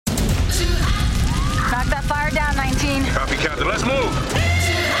Captain. Let's move.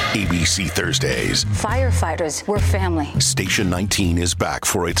 ABC Thursdays. Firefighters, we're family. Station 19 is back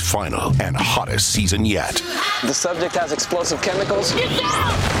for its final and hottest season yet. The subject has explosive chemicals. Get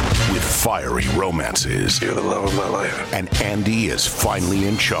down! With fiery romances. You're the love of my life. And Andy is finally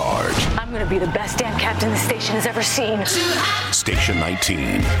in charge. I'm going to be the best damn captain the station has ever seen. Station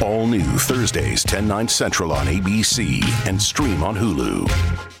 19. All new Thursdays, 10/9 Central on ABC and stream on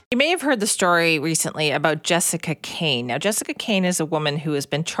Hulu. You may have heard the story recently about Jessica Kane. Now, Jessica Kane is a woman who has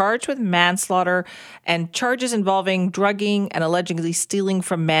been charged with manslaughter and charges involving drugging and allegedly stealing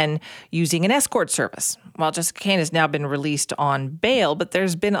from men using an escort service. Well, Jessica Kane has now been released on bail, but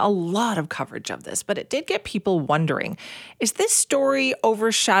there's been a lot of coverage of this. But it did get people wondering, is this story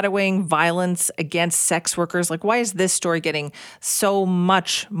overshadowing violence against sex workers? Like, why is this story getting so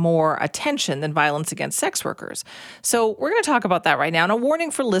much more attention than violence against sex workers? So we're going to talk about that right now. And a warning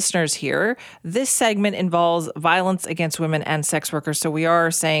for listeners here, this segment involves violence against women and sex workers. So we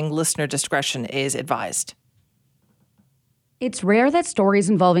are saying listener discretion is advised. It's rare that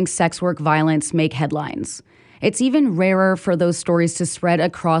stories involving sex work violence make headlines. It's even rarer for those stories to spread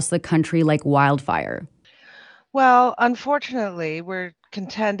across the country like wildfire. Well, unfortunately, we're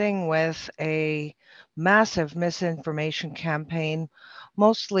contending with a massive misinformation campaign,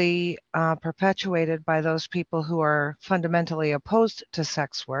 mostly perpetuated by those people who are fundamentally opposed to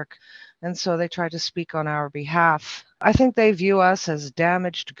sex work. And so they try to speak on our behalf. I think they view us as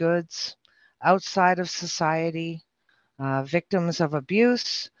damaged goods, outside of society, victims of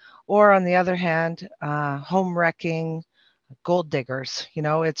abuse, or on the other hand, home wrecking, gold diggers. You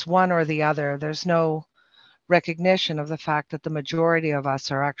know, it's one or the other. There's no recognition of the fact that the majority of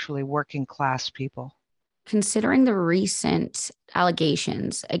us are actually working class people. Considering the recent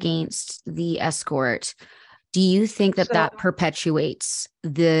allegations against the escort, do you think that that perpetuates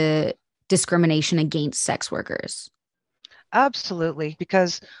the discrimination against sex workers? Absolutely,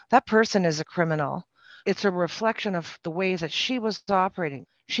 because that person is a criminal. It's a reflection of the way that she was operating.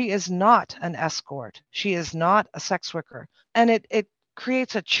 She is not an escort. She is not a sex worker. And it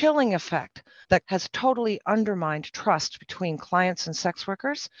creates a chilling effect that has totally undermined trust between clients and sex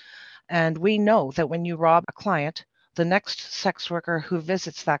workers. And we know that when you rob a client, the next sex worker who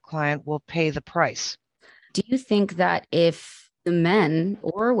visits that client will pay the price. Do you think that if the men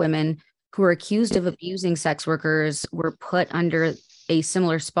or women who are accused of abusing sex workers were put under a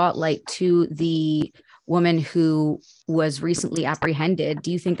similar spotlight to the woman who was recently apprehended,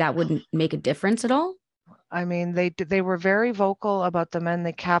 do you think that would make a difference at all? I mean, they were very vocal about the men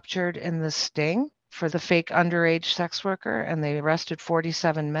they captured in the sting for the fake underage sex worker, and they arrested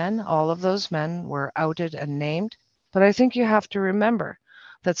 47 men. All of those men were outed and named. But I think you have to remember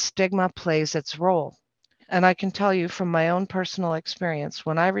that stigma plays its role. And I can tell you from my own personal experience,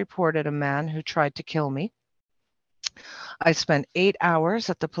 when I reported a man who tried to kill me, I spent 8 hours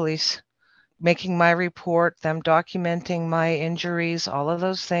at the police making my report, them documenting my injuries, all of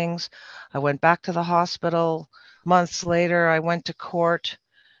those things. I went back to the hospital. Months later, I went to court,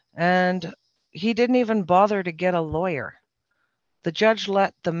 and he didn't even bother to get a lawyer. The judge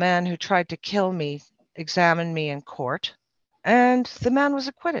let the man who tried to kill me examine me in court, and the man was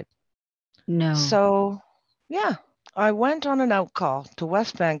acquitted. No. So, yeah, I went on an out call to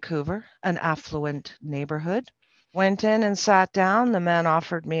West Vancouver, an affluent neighborhood. Went in and sat down. The man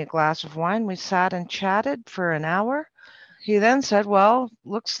offered me a glass of wine. We sat and chatted for an hour. He then said, well,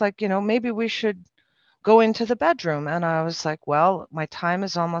 looks like, maybe we should go into the bedroom. And I was like, well, my time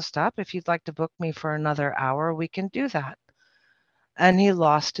is almost up. If you'd like to book me for another hour, we can do that. And he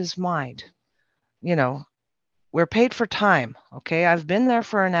lost his mind. We're paid for time, okay? I've been there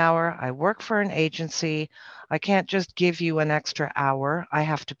for an hour. I work for an agency. I can't just give you an extra hour. I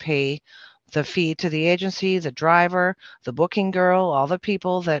have to pay the fee to the agency, the driver, the booking girl, all the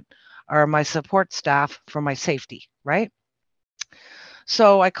people that are my support staff for my safety, right?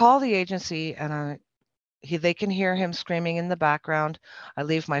 So I call the agency, and they can hear him screaming in the background. I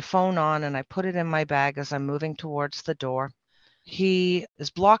leave my phone on and I put it in my bag as I'm moving towards the door. He is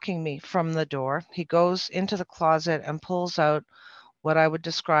blocking me from the door. He goes into the closet and pulls out what I would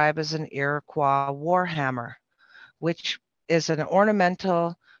describe as an Iroquois warhammer, which is an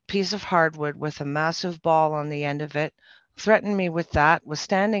ornamental piece of hardwood with a massive ball on the end of it, threatened me with that, was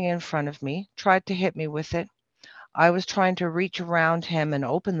standing in front of me, tried to hit me with it. I was trying to reach around him and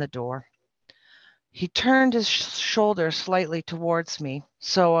open the door. He turned his shoulder slightly towards me.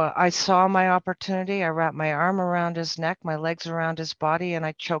 So I saw my opportunity. I wrapped my arm around his neck, my legs around his body, and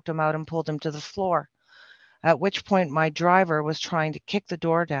I choked him out and pulled him to the floor. At which point my driver was trying to kick the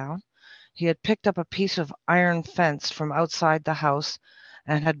door down. He had picked up a piece of iron fence from outside the house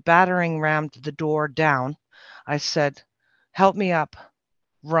and had battering rammed the door down. I said, help me up,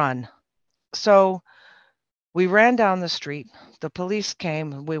 run. So we ran down the street. The police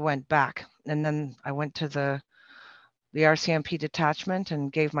came, we went back. And then I went to the RCMP detachment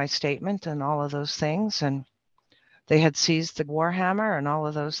and gave my statement and all of those things. And they had seized the Warhammer and all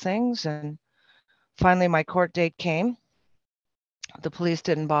of those things. And finally, my court date came. The police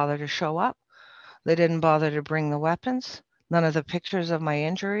didn't bother to show up. They didn't bother to bring the weapons. None of the pictures of my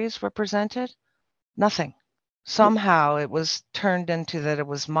injuries were presented. Nothing. Somehow it was turned into that it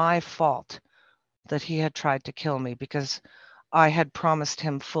was my fault that he had tried to kill me because I had promised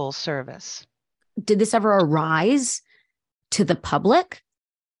him full service. Did this ever arise to the public?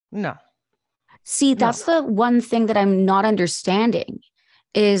 No. See, that's the one thing that I'm not understanding,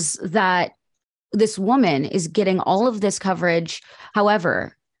 is that this woman is getting all of this coverage.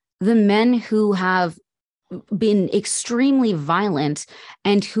 However, the men who have been extremely violent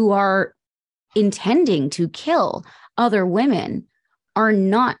and who are intending to kill other women are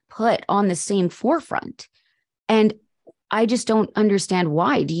not put on the same forefront. And I just don't understand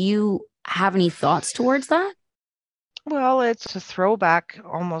why. Do you have any thoughts towards that? Well, it's a throwback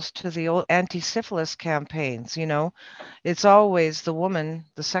almost to the old anti-syphilis campaigns, you know. It's always the woman,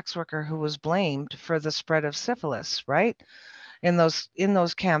 the sex worker, who was blamed for the spread of syphilis, right? In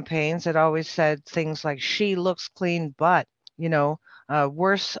those campaigns, it always said things like, she looks clean, but,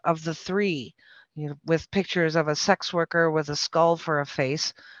 worse of the three, with pictures of a sex worker with a skull for a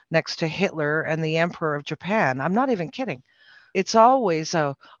face next to Hitler and the Emperor of Japan. I'm not even kidding. It's always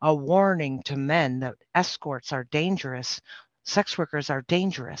a warning to men that escorts are dangerous, sex workers are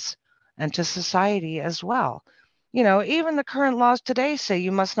dangerous, and to society as well. Even the current laws today say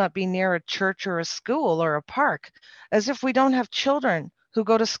you must not be near a church or a school or a park, as if we don't have children who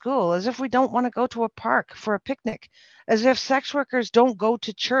go to school, as if we don't want to go to a park for a picnic, as if sex workers don't go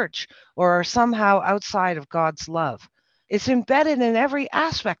to church or are somehow outside of God's love. It's embedded in every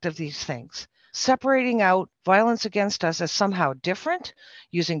aspect of these things. Separating out violence against us as somehow different,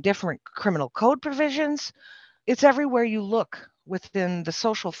 using different criminal code provisions. It's everywhere you look within the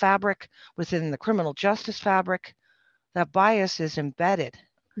social fabric, within the criminal justice fabric. That bias is embedded.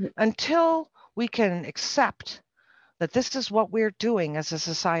 Until we can accept that this is what we're doing as a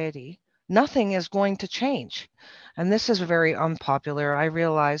society, nothing is going to change. And this is very unpopular. I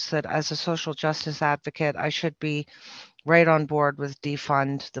realize that as a social justice advocate, I should be right on board with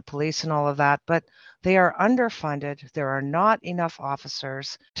defund the police and all of that, but they are underfunded. There are not enough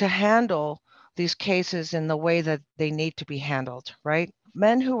officers to handle these cases in the way that they need to be handled, right?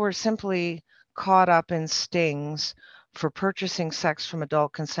 Men who were simply caught up in stings for purchasing sex from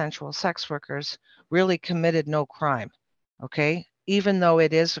adult consensual sex workers really committed no crime, okay? Even though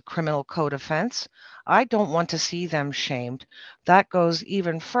it is a criminal code offense, I don't want to see them shamed. That goes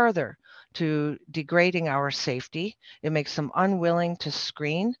even further to degrading our safety. It makes them unwilling to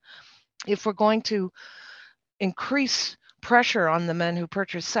screen. If we're going to increase pressure on the men who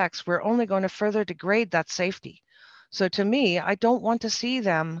purchase sex, we're only going to further degrade that safety. So to me, I don't want to see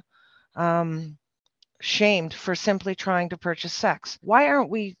them shamed for simply trying to purchase sex. Why aren't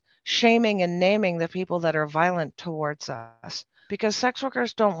we shaming and naming the people that are violent towards us? Because sex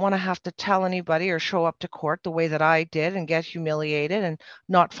workers don't want to have to tell anybody or show up to court the way that I did and get humiliated and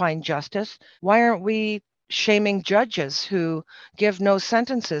not find justice. Why aren't we shaming judges who give no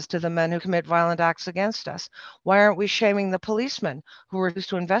sentences to the men who commit violent acts against us? Why aren't we shaming the policemen who are used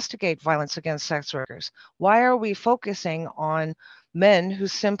to investigate violence against sex workers? Why are we focusing on men who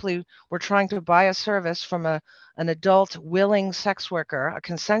simply were trying to buy a service from an adult willing sex worker, a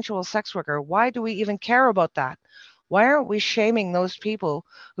consensual sex worker? Why do we even care about that? Why aren't we shaming those people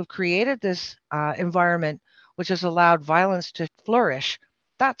who've created this environment which has allowed violence to flourish?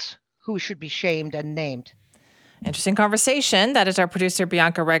 That's who should be shamed and named. Interesting conversation. That is our producer,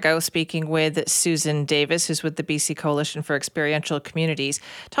 Bianca Rego, speaking with Susan Davis, who's with the BC Coalition for Experiential Communities,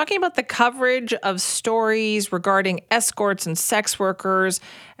 talking about the coverage of stories regarding escorts and sex workers,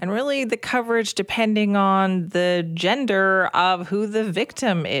 and really the coverage depending on the gender of who the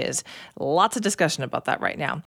victim is. Lots of discussion about that right now.